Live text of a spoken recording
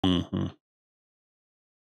Mm-hmm.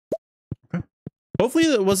 Okay. Hopefully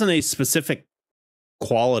there wasn't a specific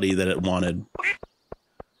quality that it wanted.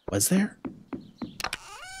 Was there?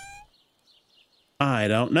 I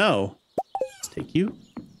don't know. Let's take you.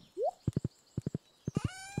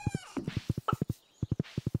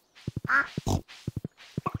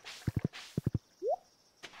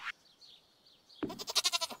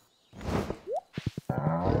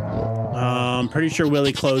 I'm pretty sure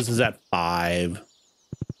Willie closes at 5.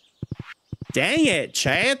 Dang it,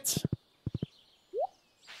 chat.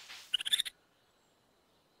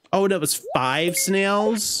 Oh, that was 5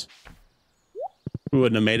 snails. We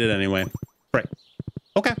wouldn't have made it anyway. Right.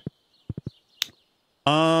 Okay.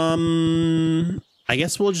 I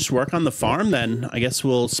guess we'll just work on the farm then. I guess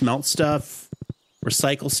we'll smelt stuff,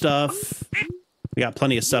 recycle stuff. We got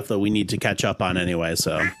plenty of stuff that we need to catch up on anyway,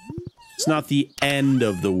 so it's not the end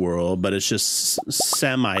of the world, but it's just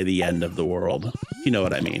semi the end of the world. You know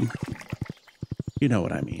what I mean? You know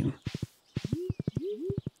what I mean.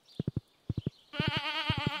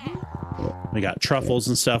 We got truffles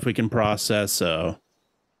and stuff we can process, so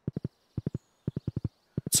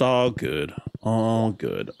it's all good. All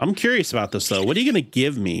good. I'm curious about this, though. What are you going to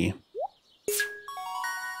give me?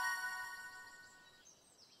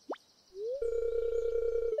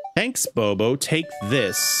 Thanks, Bobo. Take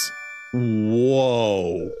this.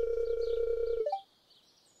 Whoa.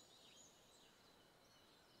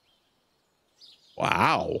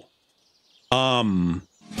 Wow.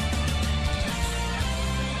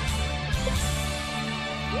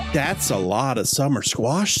 That's a lot of summer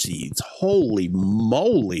squash seeds. Holy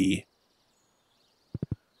moly.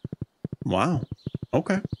 Wow.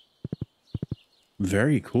 Okay.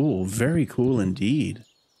 Very cool. Very cool indeed.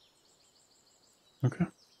 Okay.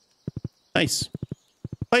 Nice.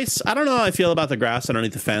 Place. I don't know how I feel about the grass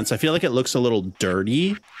underneath the fence. I feel like it looks a little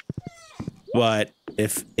dirty, but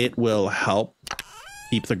if it will help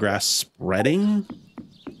keep the grass spreading,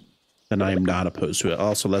 then I'm not opposed to it.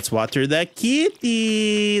 Also, let's water that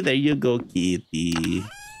kitty. There you go, kitty.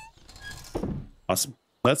 Awesome.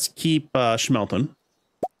 Let's keep schmelting.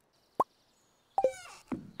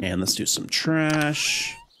 And let's do some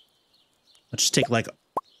trash. Let's just take like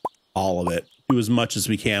all of it. Do as much as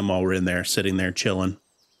we can while we're in there, sitting there chilling.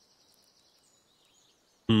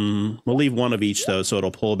 We'll leave one of each though, so it'll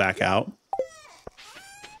pull back out.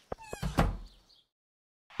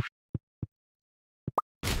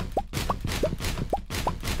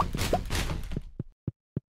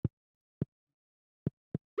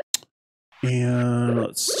 And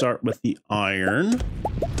let's start with the iron.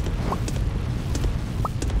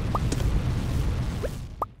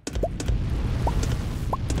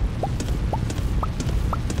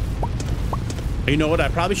 You know what? I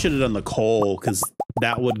probably should have done the coal, because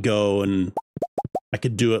that would go and I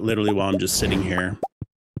could do it literally while I'm just sitting here.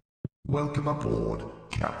 Welcome aboard,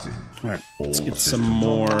 Captain. All right, let's get some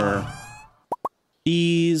more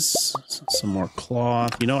these, some more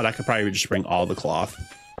cloth. You know what? I could probably just bring all the cloth.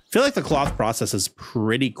 I feel like the cloth processes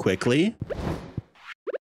pretty quickly.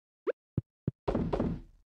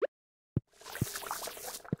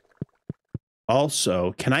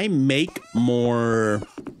 Also, can I make more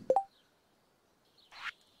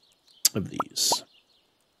of these?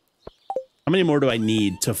 How many more do I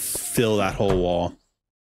need to fill that whole wall?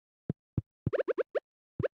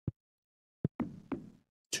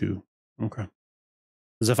 2. Okay.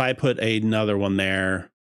 Because if I put another one there,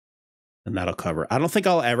 then that'll cover. I don't think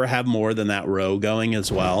I'll ever have more than that row going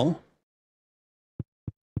as well.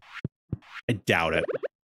 I doubt it.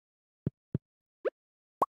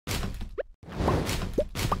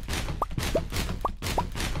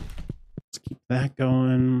 Let's keep that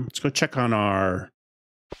going. Let's go check on our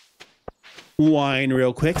wine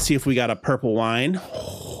real quick. See if we got a purple wine.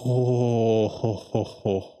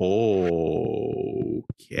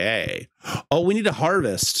 Okay. Oh, we need to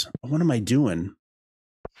harvest. What am I doing?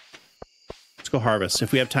 Let's go harvest.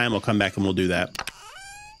 If we have time, we'll come back and we'll do that.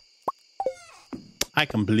 I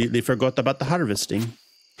completely forgot about the harvesting.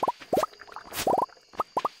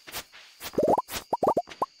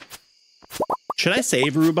 Should I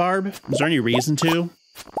save rhubarb? Is there any reason to?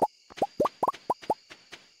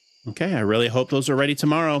 Okay, I really hope those are ready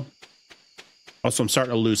tomorrow. Also, I'm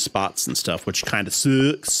starting to lose spots and stuff, which kind of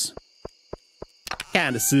sucks.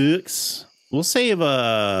 Kind of sucks. We'll save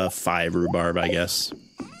 5 rhubarb, I guess.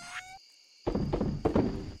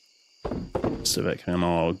 So that can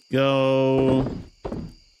all go.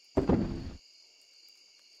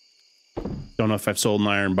 Don't know if I've sold an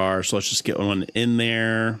iron bar, so let's just get one in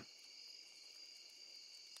there.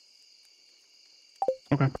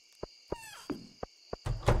 Okay.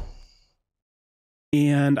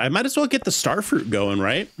 And I might as well get the star fruit going,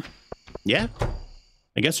 right? Yeah.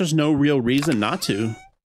 I guess there's no real reason not to.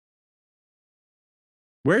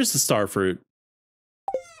 Where's the star fruit?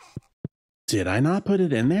 Did I not put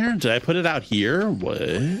it in there? Did I put it out here?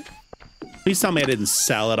 What? Please tell me I didn't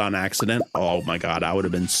sell it on accident. Oh my God, I would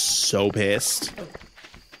have been so pissed.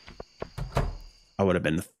 I would have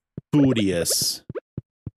been furious.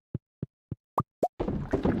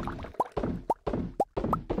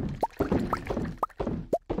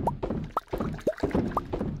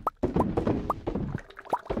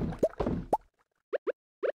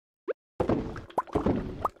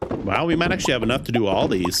 Wow, we might actually have enough to do all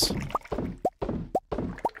these.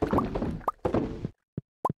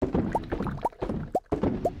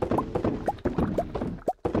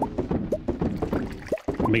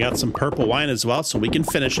 We got some purple wine as well, so we can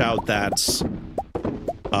finish out that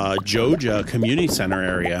Joja Community Center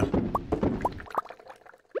area.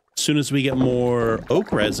 As soon as we get more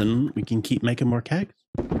oak resin, we can keep making more kegs.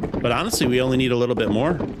 But honestly, we only need a little bit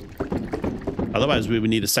more. Otherwise, we would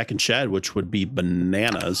need a second shed, which would be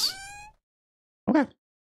bananas. Okay.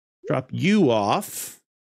 Drop you off.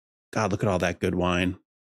 God, look at all that good wine.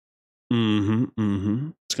 It's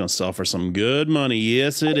going to sell for some good money.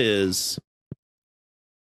 Yes, it is.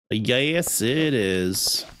 Yes, it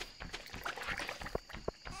is.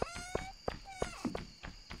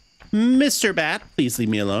 Mr. Bat, please leave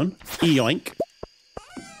me alone. Yoink.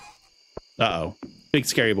 Uh-oh. Big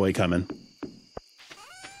scary boy coming.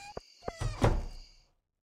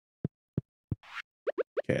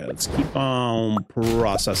 Okay, let's keep on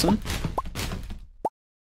processing.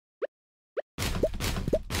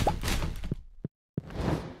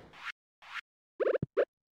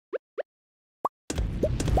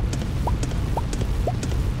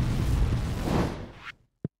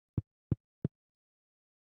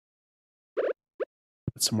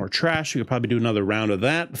 Some more trash. We could probably do another round of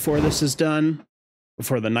that before this is done.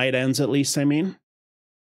 Before the night ends, at least, I mean.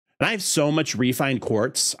 And I have so much refined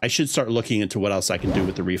quartz. I should start looking into what else I can do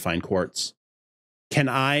with the refined quartz. Can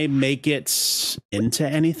I make it into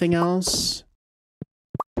anything else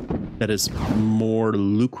that is more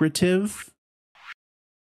lucrative?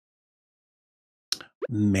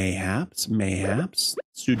 Mayhaps.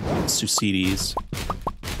 Sucides.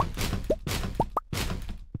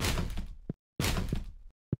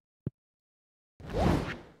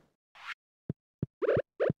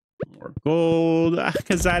 Gold,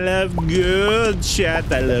 because I love gold,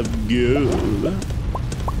 chat. I love gold.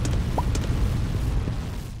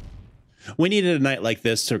 We needed a night like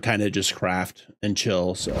this to kind of just craft and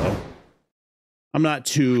chill, so I'm not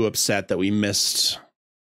too upset that we missed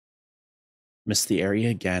the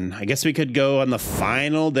area again. I guess we could go on the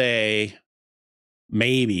final day,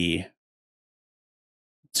 maybe,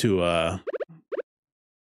 to the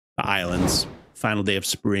islands. Final day of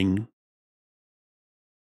spring.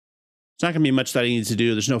 It's not going to be much that I need to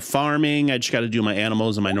do. There's no farming. I just got to do my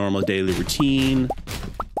animals and my normal daily routine.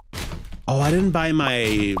 Oh, I didn't buy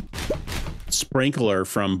my sprinkler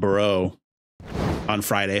from Burrow on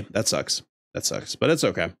Friday. That sucks. That sucks, but it's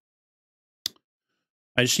okay.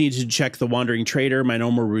 I just need to check the Wandering Trader, my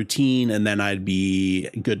normal routine, and then I'd be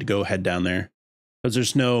good to go head down there. Because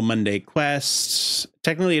there's no Monday quests.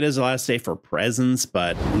 Technically, it is the last day for presents,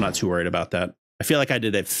 but I'm not too worried about that. I feel like I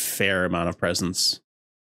did a fair amount of presents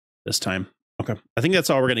this time. Okay, I think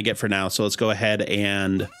that's all we're gonna get for now, so let's go ahead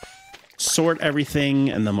and sort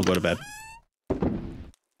everything and then we'll go to bed.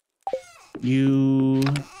 You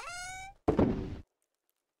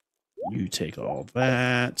take all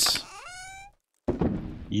that.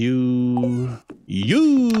 You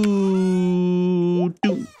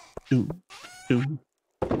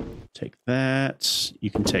take that.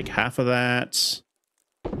 You can take half of that,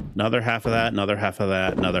 another half of that, another half of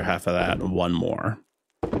that, another half of that, and one more.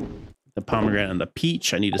 The pomegranate and the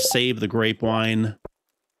peach. I need to save the grape wine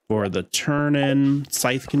for the turn-in.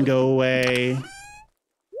 Scythe can go away. All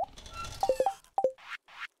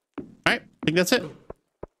right, I think that's it.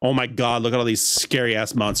 Oh my God, look at all these scary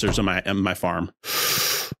ass monsters on my farm.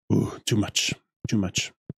 Ooh, too much.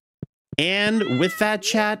 And with that,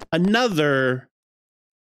 chat, another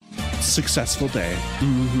successful day.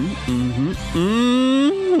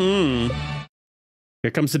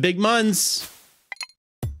 Here comes the big muns.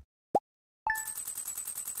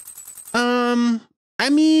 I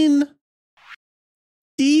mean,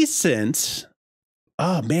 decent.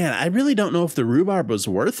 Oh man, I really don't know if the rhubarb was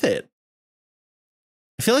worth it.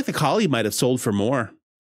 I feel like the collie might have sold for more.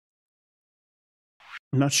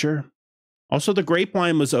 I'm not sure. Also, the grape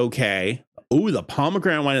wine was okay. Oh, the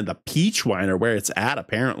pomegranate wine and the peach wine are where it's at,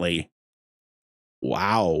 apparently.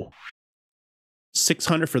 Wow.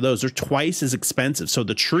 600 for those. They're twice as expensive. So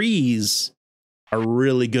the trees are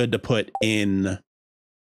really good to put in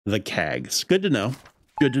the kegs. Good to know.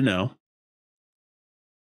 Good to know.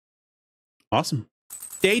 Awesome.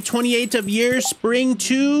 Day 28 of year, spring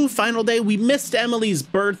 2, final day. We missed Emily's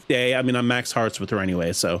birthday. I mean, I'm max hearts with her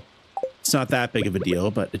anyway, so it's not that big of a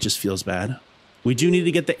deal, but it just feels bad. We do need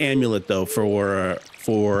to get the amulet, though, for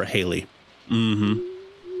Haley. Mm-hmm.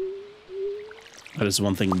 That is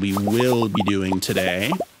one thing we will be doing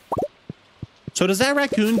today. So does that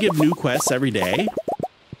raccoon give new quests every day?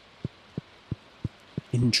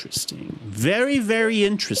 Interesting. Very, very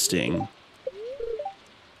interesting.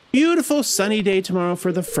 Beautiful sunny day tomorrow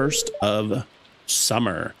for the first of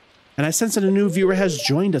summer. And I sense that a new viewer has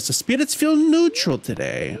joined us. The spirits feel neutral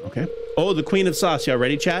today. Okay. Oh, the Queen of Sauce. Y'all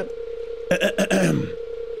ready, chat?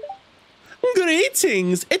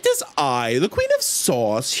 Greetings. It is I, the Queen of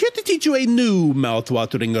Sauce, here to teach you a new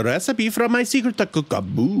mouth-watering recipe from my secret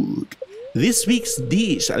cookbook. This week's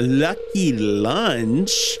dish, Lucky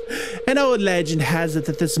Lunch. An old legend has it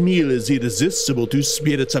that this meal is irresistible to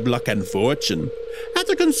spirits of luck and fortune.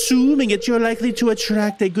 After consuming it, you're likely to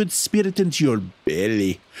attract a good spirit into your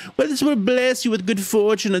belly. Well, this will bless you with good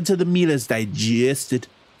fortune until the meal is digested.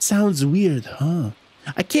 Sounds weird, huh?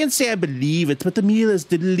 I can't say I believe it, but the meal is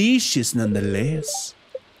delicious nonetheless.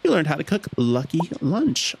 You learned how to cook Lucky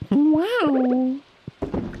Lunch. Wow.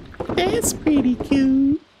 That's pretty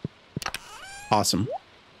cute. Awesome.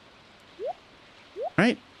 All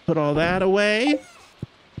right, put all that away.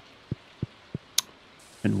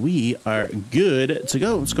 And we are good to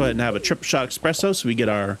go. Let's go ahead and have a triple shot espresso so we get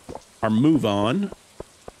our move on.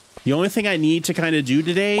 The only thing I need to kind of do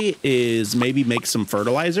today is maybe make some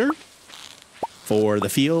fertilizer for the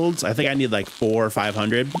fields. I think I need like 400 or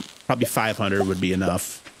 500. Probably 500 would be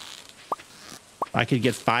enough. If I could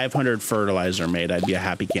get 500 fertilizer made, I'd be a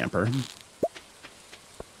happy camper.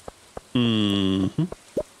 Mm-hmm.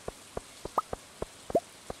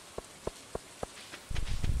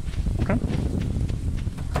 Okay.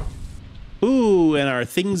 Ooh, and our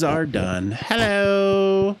things are done.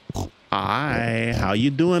 Hello. Hi. How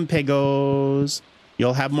you doing, pigos?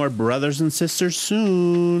 You'll have more brothers and sisters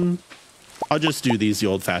soon. I'll just do these the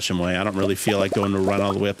old-fashioned way. I don't really feel like going to run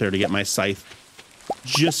all the way up there to get my scythe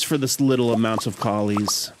just for this little amount of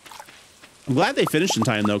collies. I'm glad they finished in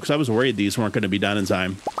time, though, because I was worried these weren't going to be done in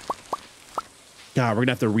time. God, we're going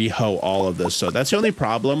to have to re-hoe all of this. So that's the only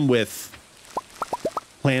problem with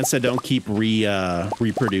plants that don't keep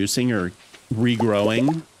reproducing or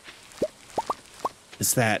regrowing,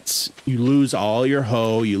 is that you lose all your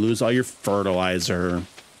hoe, you lose all your fertilizer.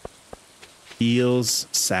 Feels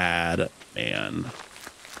sad, man.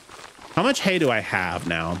 How much hay do I have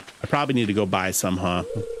now? I probably need to go buy some, huh?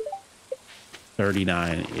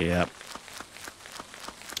 39, yep.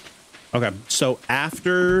 Okay, so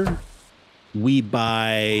after we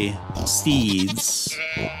buy seeds,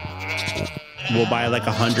 we'll buy like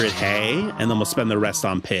 100 hay, and then we'll spend the rest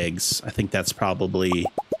on pigs. I think that's probably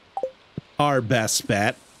our best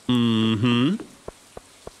bet. Mm-hmm.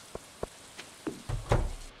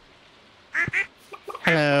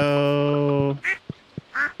 Hello.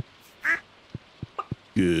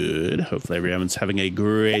 Good. Hopefully everyone's having a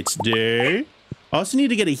great day. I also need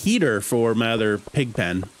to get a heater for my other pig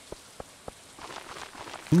pen.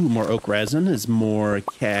 Ooh, more oak resin is more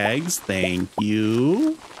kegs. Thank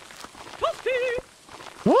you.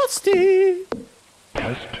 Toasty.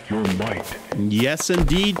 Test your might. Yes,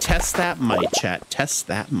 indeed. Test that might, chat. Test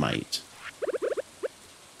that might.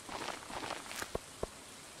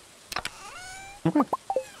 Okay.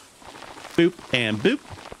 Boop and boop.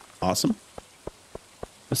 Awesome.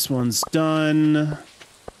 This one's done.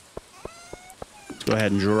 Let's go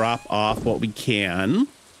ahead and drop off what we can.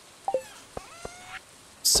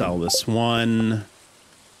 Sell this one.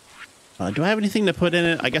 Do I have anything to put in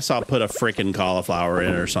it? I guess I'll put a freaking cauliflower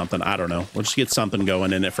in it or something. I don't know. We'll just get something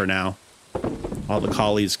going in it for now. All the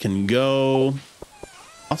collies can go.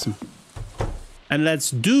 Awesome. And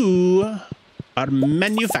let's do our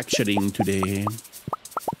manufacturing today.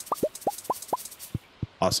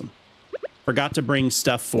 Awesome. Forgot to bring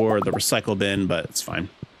stuff for the recycle bin, but it's fine.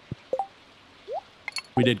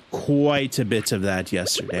 We did quite a bit of that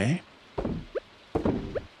yesterday.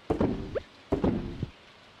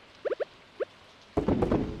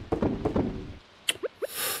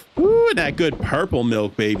 Ooh, that good purple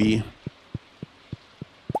milk, baby.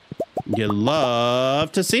 You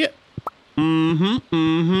love to see it. Mm-hmm,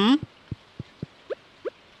 mm-hmm.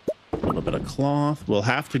 A little bit of cloth. We'll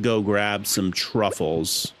have to go grab some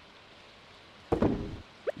truffles.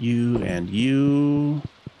 You and you.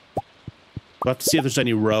 We'll have to see if there's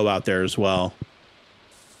any roe out there as well.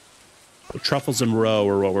 So truffles and roe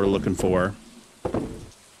are what we're looking for.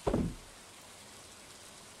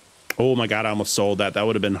 Oh my god, I almost sold that. That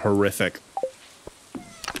would have been horrific.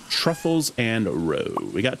 Truffles and roe.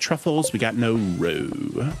 We got truffles, we got no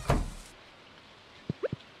roe.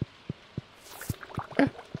 Okay,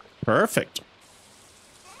 perfect.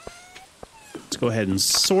 Let's go ahead and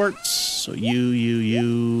sort. So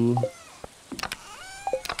you.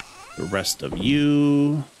 The rest of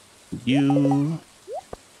you.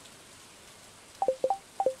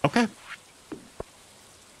 Okay.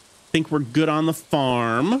 Think we're good on the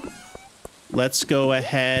farm. Let's go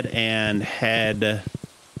ahead and head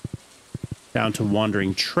down to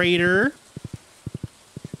Wandering Trader.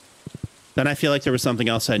 Then I feel like there was something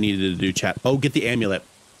else I needed to do, chat. Oh, get the amulet.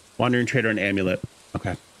 Wandering Trader and amulet.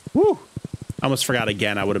 Okay. Woo. I almost forgot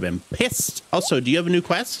again. I would have been pissed. Also, do you have a new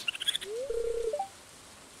quest?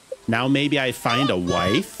 Now maybe I find a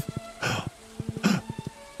wife.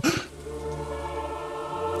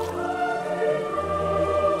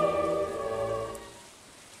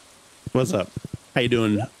 What's up? How you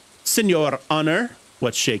doing, Senor Honor?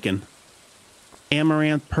 What's shaking?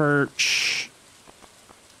 Amaranth perch.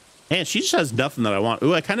 Man, she just has nothing that I want.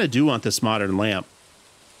 Ooh, I kind of do want this modern lamp.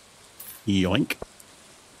 Yoink.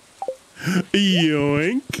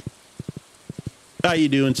 Yoink. How you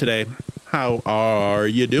doing today? How are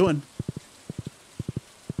you doing?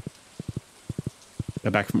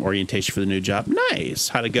 Got back from orientation for the new job. Nice.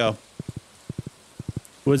 How'd it go?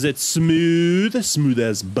 Was it smooth? Smooth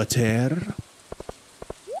as butter.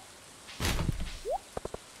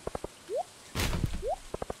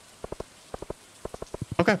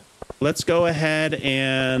 Okay. Let's go ahead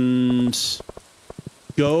and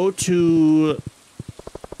go to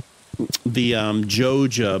the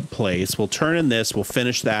Joja place. We'll turn in this. We'll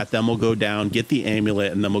finish that. Then we'll go down, get the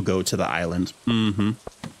amulet, and then we'll go to the island.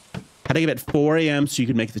 Had to get at 4 a.m. so you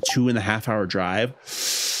could make the 2.5 hour drive.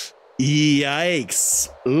 Yikes.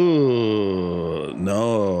 Ooh,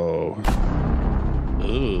 no.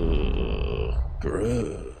 Ooh,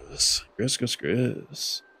 gross.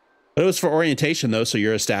 Gross. But it was for orientation, though, so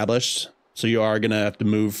you're established. So you are going to have to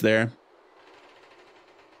move there.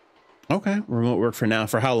 Okay, remote work for now.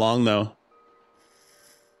 For how long, though?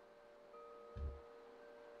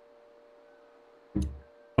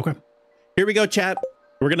 Okay. Here we go, chat.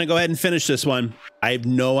 We're going to go ahead and finish this one. I have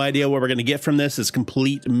no idea what we're going to get from this. It's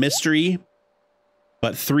complete mystery.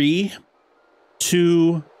 But 3,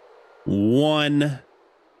 2, 1.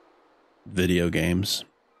 Video games.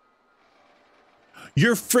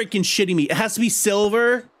 You're freaking shitting me. It has to be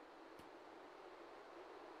silver.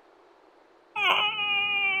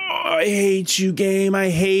 I hate you, game.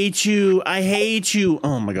 I hate you.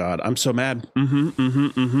 Oh my god, I'm so mad.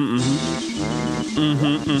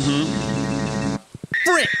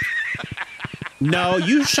 Frick! No,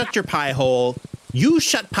 you shut your pie hole. You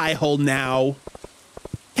shut pie hole now.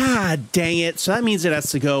 God dang it. So that means it has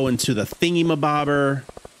to go into the thingy-mabobber.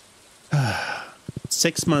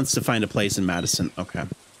 6 months to find a place in Madison. Okay.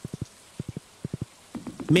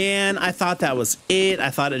 Man, I thought that was it. I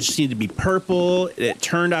thought it just needed to be purple. It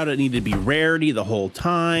turned out it needed to be rarity the whole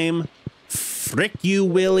time. Frick you,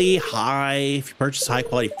 Willie. Hi. If you purchase a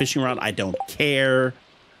high-quality fishing rod, I don't care.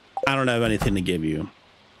 I don't have anything to give you.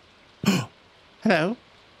 Hello.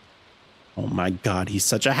 Oh my god, he's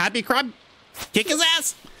such a happy crab. Kick his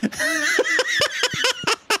ass.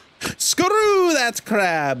 Screw that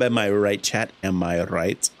crab. Am I right, chat? Am I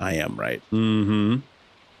right? I am right.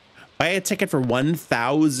 Buy a ticket for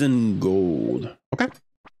 1,000 gold. Okay.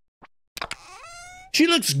 She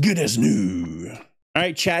looks good as new. All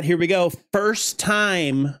right, chat, here we go. First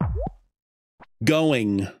time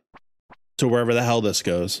going to wherever the hell this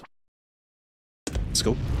goes. Let's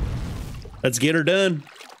go. Let's get her done.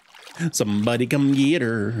 Somebody come get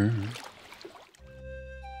her.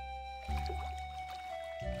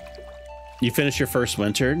 You finished your first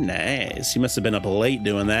winter? Nice. You must have been up late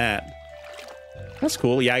doing that. That's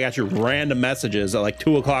cool. Yeah, I got your random messages at like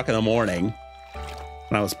 2 o'clock in the morning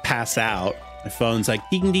when I was passed out. My phone's like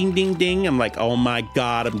ding, ding, ding, ding. I'm like, oh my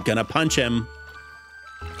god, I'm gonna punch him.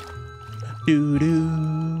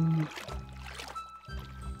 Doo-doo.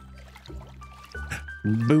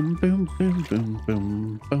 Boom, boom, boom, boom,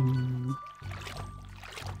 boom, boom.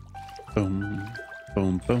 Boom,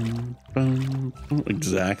 boom, boom, boom, boom.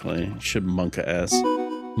 Exactly. Should monk a S.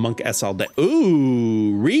 Monk S all day.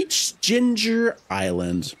 Ooh, reach Ginger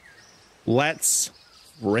Island. Let's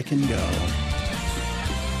frickin' go.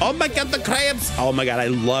 Oh my god, the crabs. Oh my god, I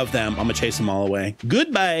love them. I'm gonna chase them all away.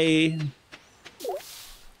 Goodbye.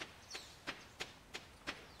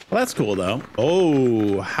 Well, that's cool though.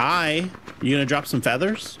 Oh, hi. You gonna drop some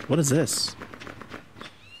feathers? What is this?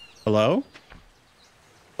 Hello?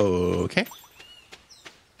 Okay.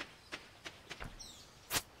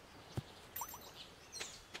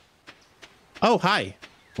 Oh, hi.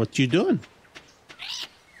 What you doing?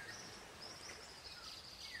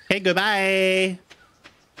 Okay, goodbye.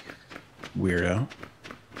 Weirdo.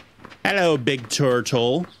 Hello, big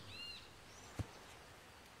turtle.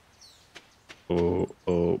 Oh.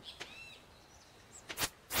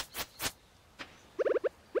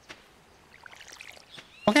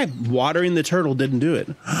 Okay, watering the turtle didn't do it.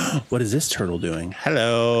 What is this turtle doing?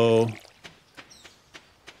 Hello.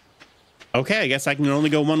 Okay, I guess I can only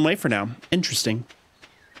go one way for now. Interesting.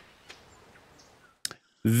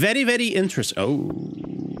 Very, very interesting.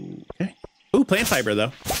 Oh, okay. Ooh, plant fiber,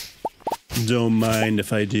 though. Don't mind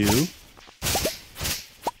if I do.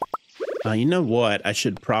 You know what? I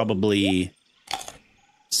should probably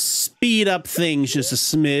speed up things just a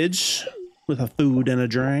smidge with a food and a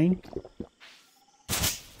drink.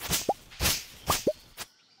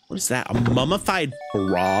 What is that? A mummified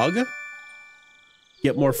frog?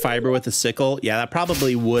 Get more fiber with a sickle? Yeah, that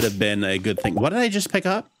probably would have been a good thing. What did I just pick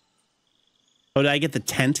up? Oh, did I get the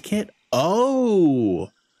tent kit? Oh,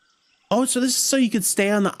 so this is so you could stay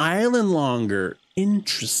on the island longer.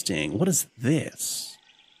 Interesting. What is this?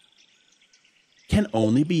 Can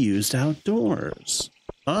only be used outdoors.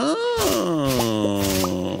 Oh.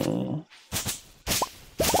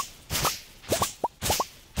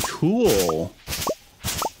 Cool.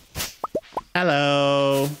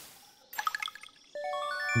 Hello.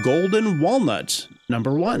 Golden walnut,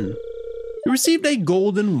 number 1. You received a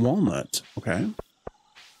golden walnut. Okay.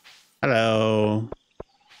 Hello.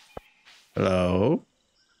 Hello.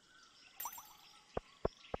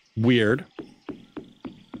 Weird.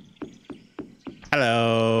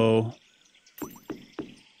 Hello.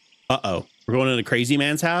 Uh-oh. We're going to the crazy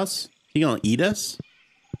man's house? He gonna eat us?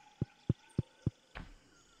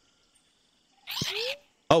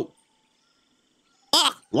 Oh.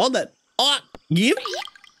 Ah! Walnut. Ah! Give me.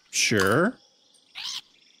 Sure.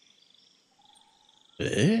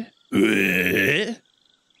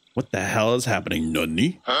 What the hell is happening,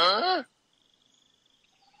 Nunny? Huh?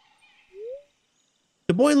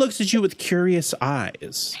 The boy looks at you with curious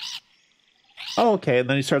eyes. Oh, okay, and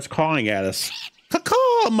then he starts calling at us.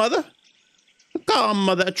 Caw-caw, mother. Caw,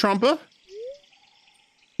 mother trumper.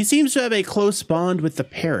 He seems to have a close bond with the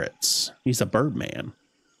parrots. He's a bird man.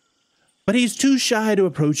 But he's too shy to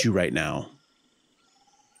approach you right now.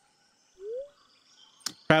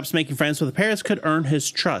 Perhaps making friends with the parrots could earn his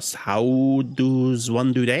trust. How does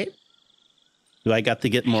one do that? Do I got to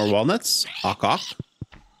get more walnuts? Cock.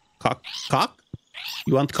 Cock?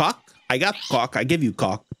 You want cock? I got cock. I give you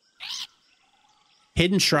cock.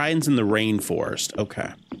 Hidden shrines in the rainforest.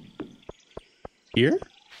 Okay. Here?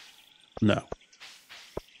 No.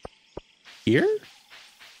 Here?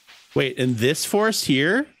 Wait, in this forest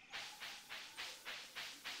here?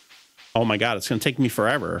 Oh my god, it's going to take me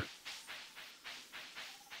forever.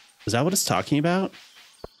 Is that what it's talking about?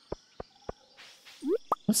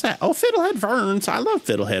 What's that? Oh, fiddlehead ferns. I love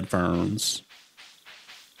fiddlehead ferns.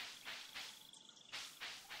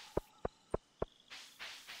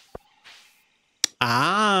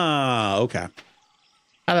 Ah, okay.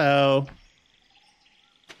 Hello.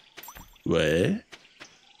 What?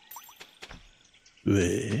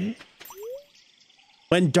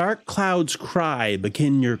 When dark clouds cry,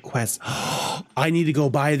 begin your quest. I need to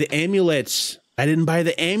go buy the amulets. I didn't buy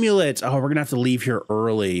the amulet. Oh, we're going to have to leave here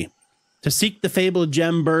early. To seek the fabled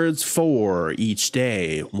gem birds 4 each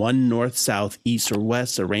day. 1 north, south, east, or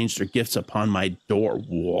west arrange their gifts upon my door.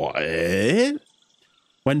 What?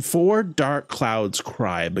 When 4 dark clouds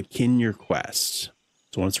cry, begin your quest.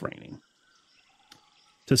 So when it's raining.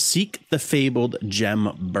 To seek the fabled gem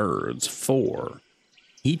birds 4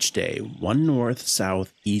 each day. 1 north,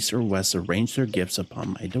 south, east, or west arrange their gifts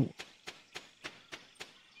upon my door.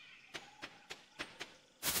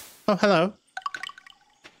 Oh, hello.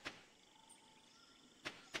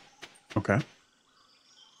 Okay.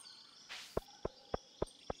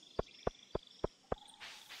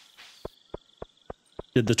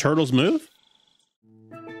 Did the turtles move?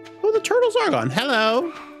 Oh, the turtles are gone.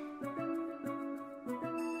 Hello.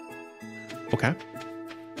 Okay.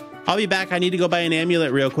 I'll be back. I need to go buy an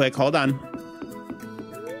amulet real quick. Hold on.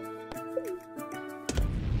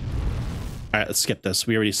 All right, let's skip this.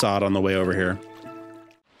 We already saw it on the way over here.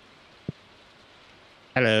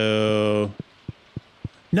 Hello.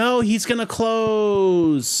 No, he's gonna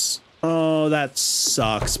close. Oh, that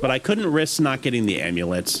sucks. But I couldn't risk not getting the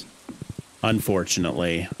amulet.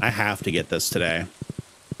 Unfortunately, I have to get this today.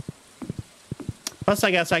 Plus,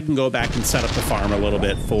 I guess I can go back and set up the farm a little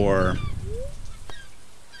bit for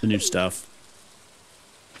the new stuff.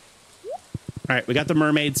 All right, we got the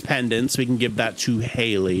mermaid's pendant, so we can give that to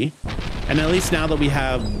Haley. And at least now that we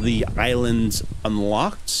have the islands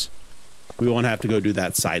unlocked, we won't have to go do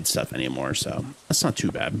that side stuff anymore. So that's not too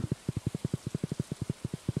bad.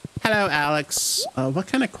 Hello, Alex. What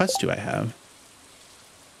kind of quest do I have?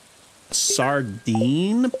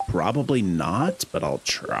 Sardine? Probably not, but I'll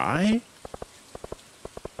try.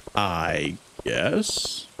 I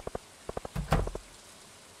guess.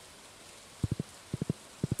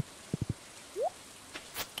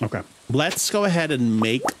 Okay, let's go ahead and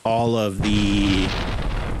make all of the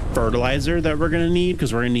fertilizer that we're going to need,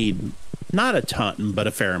 because we're going to need not a ton, but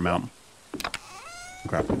a fair amount.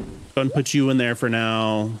 Okay, go ahead and put you in there for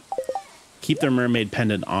now. Keep the mermaid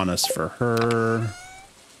pendant on us for her.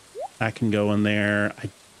 That can go in there.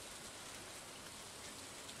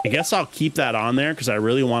 I guess I'll keep that on there because I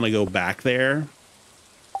really want to go back there.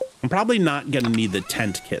 I'm probably not going to need the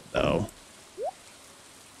tent kit, though.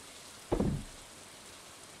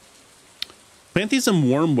 Plant these in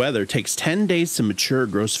warm weather. Takes 10 days to mature.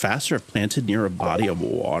 Grows faster if planted near a body of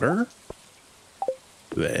water.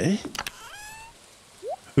 What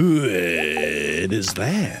is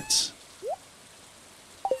that?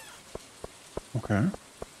 Okay.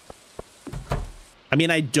 I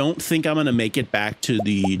mean, I don't think I'm going to make it back to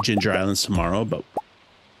the Ginger Islands tomorrow, but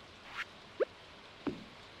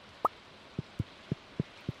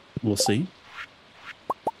we'll see.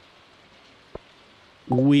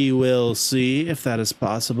 We will see if that is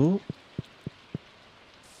possible.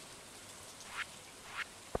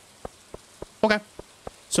 Okay.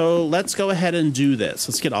 So let's go ahead and do this.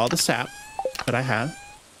 Let's get all the sap that I have,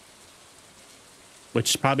 which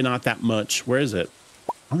is probably not that much. Where is it?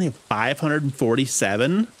 I only have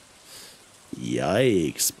 547.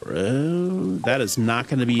 Yikes, bro. That is not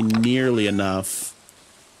going to be nearly enough.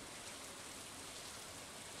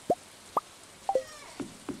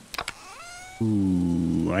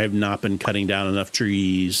 Ooh, I have not been cutting down enough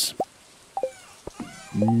trees.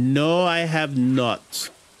 No, I have not.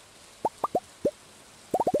 It's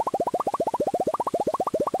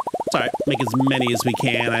all right. Make as many as we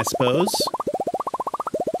can, I suppose.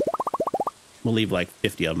 We'll leave like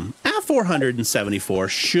 50 of them. 474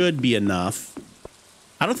 should be enough.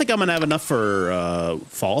 I don't think I'm gonna have enough for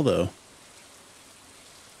fall though.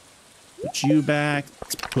 Put you back.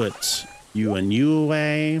 Let's put you and you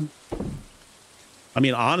away. I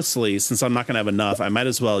mean, honestly, since I'm not gonna have enough, I might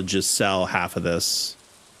as well just sell half of this.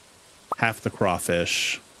 Half the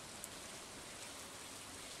crawfish.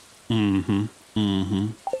 Mm-hmm. Mm-hmm.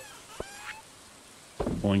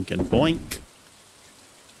 Boink and boink.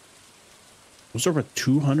 Those are worth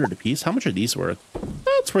 200 a piece. How much are these worth?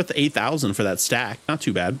 Oh, it's worth 8,000 for that stack. Not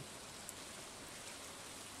too bad.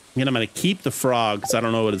 Again, I'm going to keep the frog because I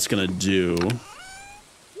don't know what it's going to do.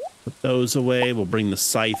 Put those away. We'll bring the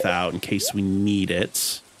scythe out in case we need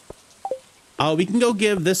it. Oh, we can go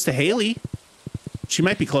give this to Haley. She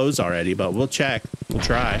might be closed already, but we'll check. We'll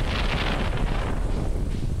try.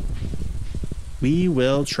 We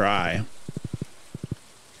will try.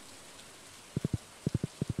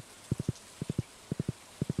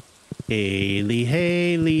 Haley,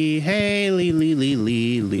 Haley, Haley, Lee, Lee,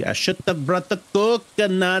 Lee, Lee. I should have brought the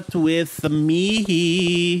coconut with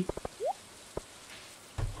me.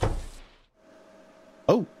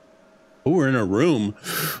 Oh. Oh, we're in a room.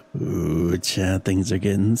 Ooh, chat, things are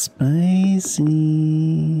getting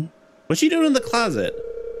spicy. What's she doing in the closet?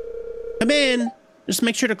 Come in. Just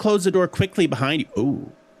make sure to close the door quickly behind you.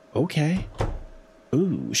 Oh, okay.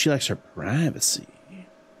 Ooh, she likes her privacy.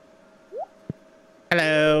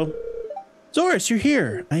 Hello. Zoras, you're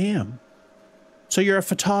here. I am. So you're a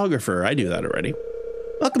photographer. I do that already.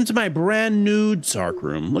 Welcome to my brand new dark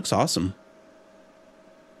room. Looks awesome.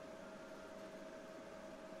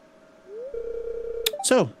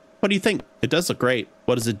 So, what do you think? It does look great.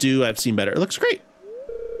 What does it do? I've seen better. It looks great.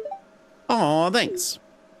 Aw, thanks.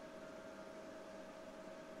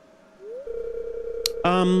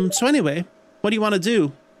 So anyway, what do you want to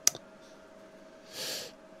do?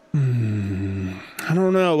 I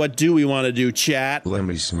don't know. What do we want to do, chat? Let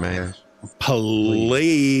me smash.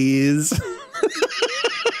 Please.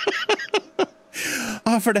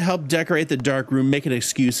 Offer to help decorate the dark room, make an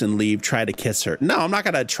excuse and leave, try to kiss her. No, I'm not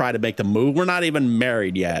going to try to make the move. We're not even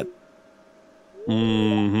married yet.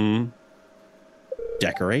 Mm-hmm.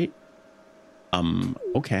 Decorate?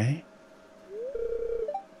 Okay.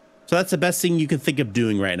 So that's the best thing you can think of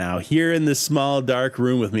doing right now, here in this small dark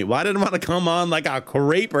room with me. Well, I didn't want to come on like a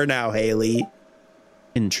creeper now, Haley.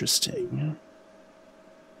 Interesting.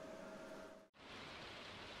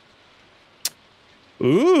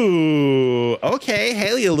 Ooh, okay,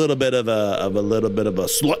 Haley, a little bit of a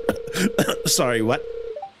slut. Sorry, what?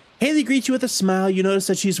 Haley greets you with a smile. You notice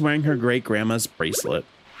that she's wearing her great grandma's bracelet.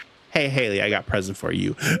 Hey, Haley, I got a present for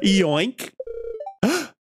you. Yoink.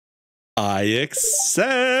 I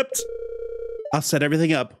accept. I'll set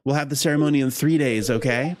everything up. We'll have the ceremony in 3 days,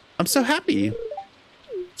 okay? I'm so happy.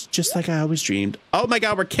 It's just like I always dreamed. Oh my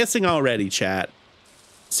God, we're kissing already, chat.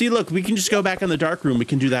 See, look, we can just go back in the dark room. We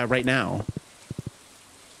can do that right now.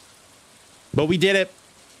 But we did it.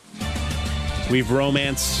 We've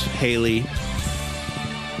romanced Haley.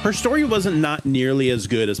 Her story wasn't not nearly as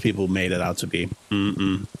good as people made it out to be.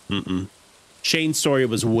 Shane's story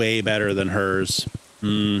was way better than hers.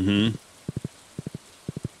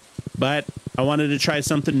 But I wanted to try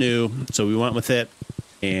something new, so we went with it.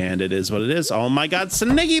 And it is what it is. Oh my God,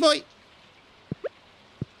 Snaggy boy!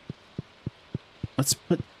 Let's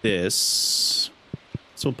put this.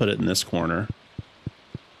 So we'll put it in this corner.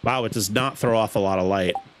 Wow, it does not throw off a lot of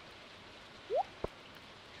light.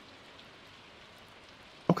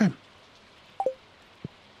 Okay.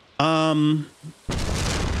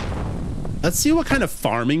 Let's see what kind of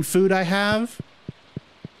farming food I have.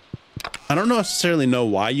 I don't necessarily know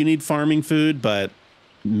why you need farming food, but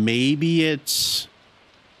maybe it's,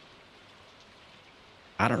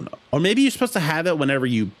 I don't know. Or maybe you're supposed to have it whenever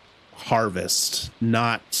you harvest,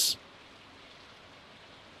 not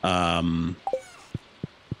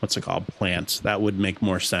what's it called? Plant. That would make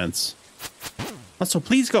more sense. Also,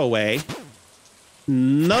 please go away.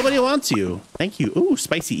 Nobody wants you. Thank you. Ooh,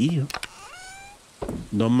 spicy eel.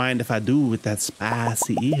 Don't mind if I do with that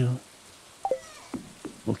spicy eel.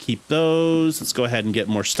 We'll keep those. Let's go ahead and get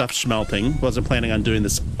more stuff smelting. Wasn't planning on doing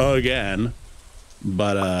this again,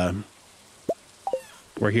 but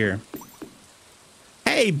we're here.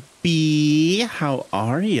 Hey, B, how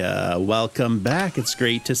are ya? Welcome back. It's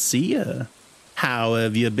great to see ya. How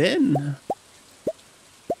have you been?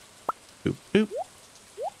 Boop, boop.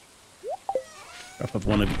 Drop up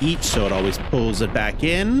one of each so it always pulls it back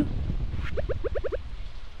in.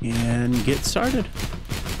 And get started.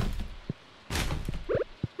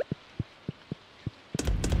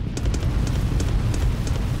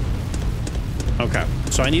 Okay,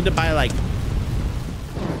 so I need to buy like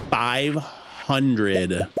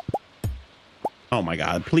 500. Oh my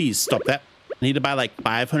God, please stop that. I need to buy like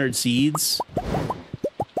 500 seeds.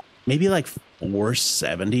 Maybe like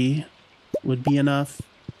 470 would be enough.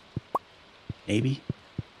 Maybe.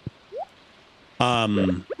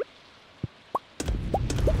 And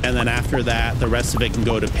then after that, the rest of it can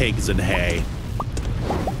go to pigs and hay.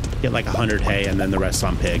 Get like 100 hay and then the rest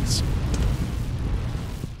on pigs.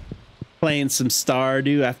 Playing some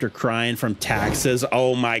Stardew after crying from taxes.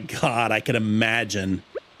 Oh my God, I can imagine.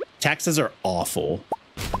 Taxes are awful.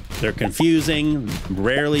 They're confusing.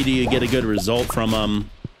 Rarely do you get a good result from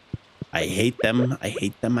them. I hate them. I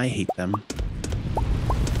hate them. I hate them.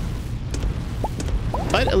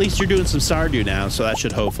 But at least you're doing some Stardew now, so that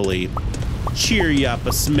should hopefully cheer you up a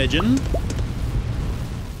smidgen.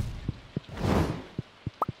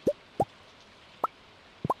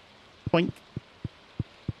 Boink.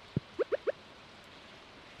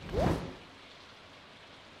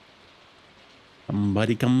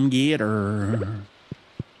 Somebody come get her.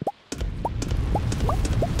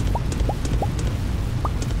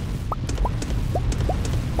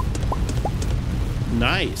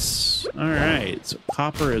 Nice. All right. So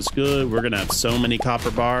copper is good. We're going to have so many copper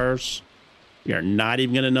bars. We are not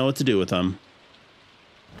even going to know what to do with them.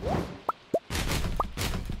 How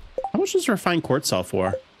much does refined quartz sell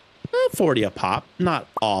for? 40 a pop. Not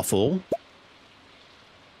awful.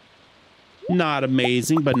 Not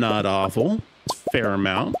amazing, but not awful. It's a fair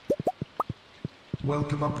amount.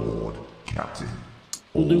 Welcome aboard, Captain.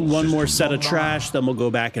 We'll do one more set of trash, then we'll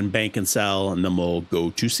go back and bank and sell, and then we'll go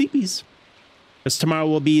to CP's. Because tomorrow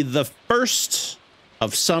will be the first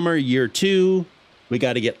of summer, year 2. We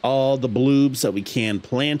got to get all the bloobs that we can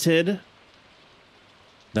planted.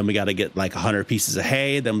 Then we got to get like 100 pieces of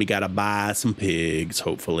hay. Then we got to buy some pigs,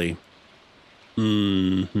 hopefully.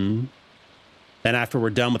 Then after we're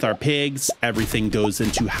done with our pigs, everything goes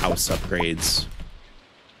into house upgrades.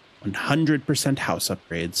 100% house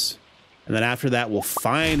upgrades. And then after that, we'll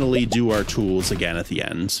finally do our tools again at the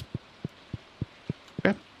end.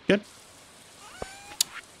 Okay, good.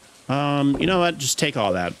 You know what? Just take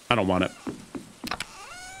all that. I don't want it.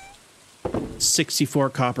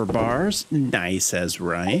 64 copper bars. Nice as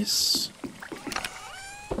rice.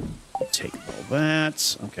 Take all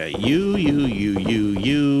that. Okay, you.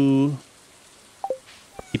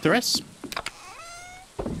 Keep the rest.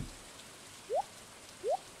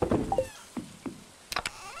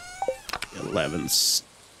 $11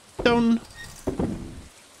 stone.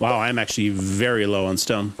 Wow, I'm actually very low on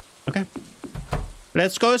stone. Okay.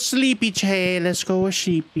 Let's go sleepy, Che. Let's go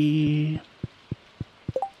sheepy.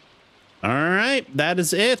 All right, that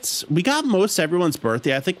is it. We got most everyone's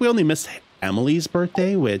birthday. I think we only missed Emily's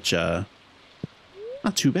birthday, which not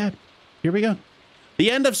too bad. Here we go. The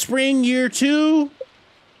end of spring year 2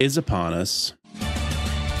 is upon us.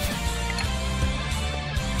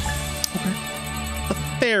 Okay.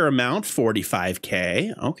 A fair amount,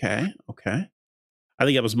 45K. Okay, okay. I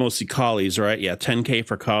think it was mostly collies, right? Yeah, 10K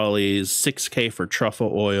for collies, 6K for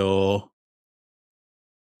truffle oil.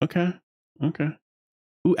 Okay, okay.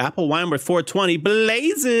 Ooh, apple wine worth 420.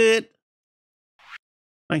 Blaze it.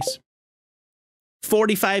 Nice.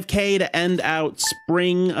 45K to end out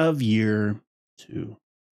spring of year 2.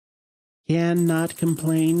 Cannot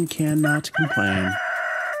complain, cannot complain.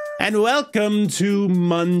 And welcome to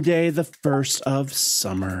Monday, the 1st of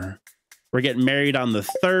summer. We're getting married on the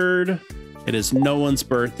 3rd. It is no one's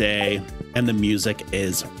birthday, and the music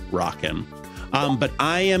is rocking. But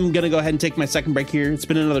I am going to go ahead and take my second break here. It's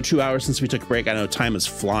been another 2 hours since we took a break. I know time is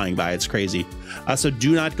flying by. It's crazy. So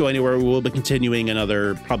do not go anywhere. We will be continuing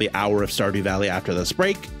another probably hour of Stardew Valley after this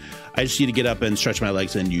break. I just need to get up and stretch my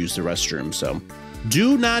legs and use the restroom. So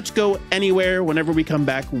do not go anywhere. Whenever we come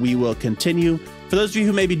back, we will continue. For those of you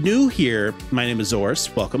who may be new here, my name is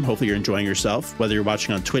Zoras. Welcome. Hopefully you're enjoying yourself, whether you're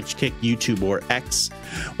watching on Twitch, Kick, YouTube, or X.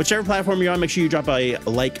 Whichever platform you're on, make sure you drop a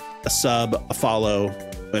like, a sub, a follow,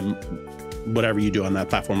 and whatever you do on that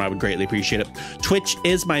platform. I would greatly appreciate it. Twitch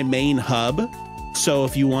is my main hub. So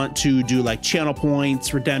if you want to do like channel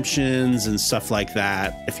points, redemptions, and stuff like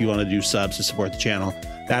that, if you want to do subs to support the channel,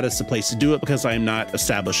 that is the place to do it, because I am not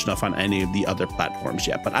established enough on any of the other platforms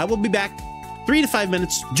yet. But I will be back 3 to 5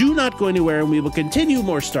 minutes. Do not go anywhere, and we will continue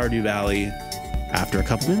more Stardew Valley after a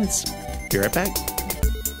couple minutes. Be right back.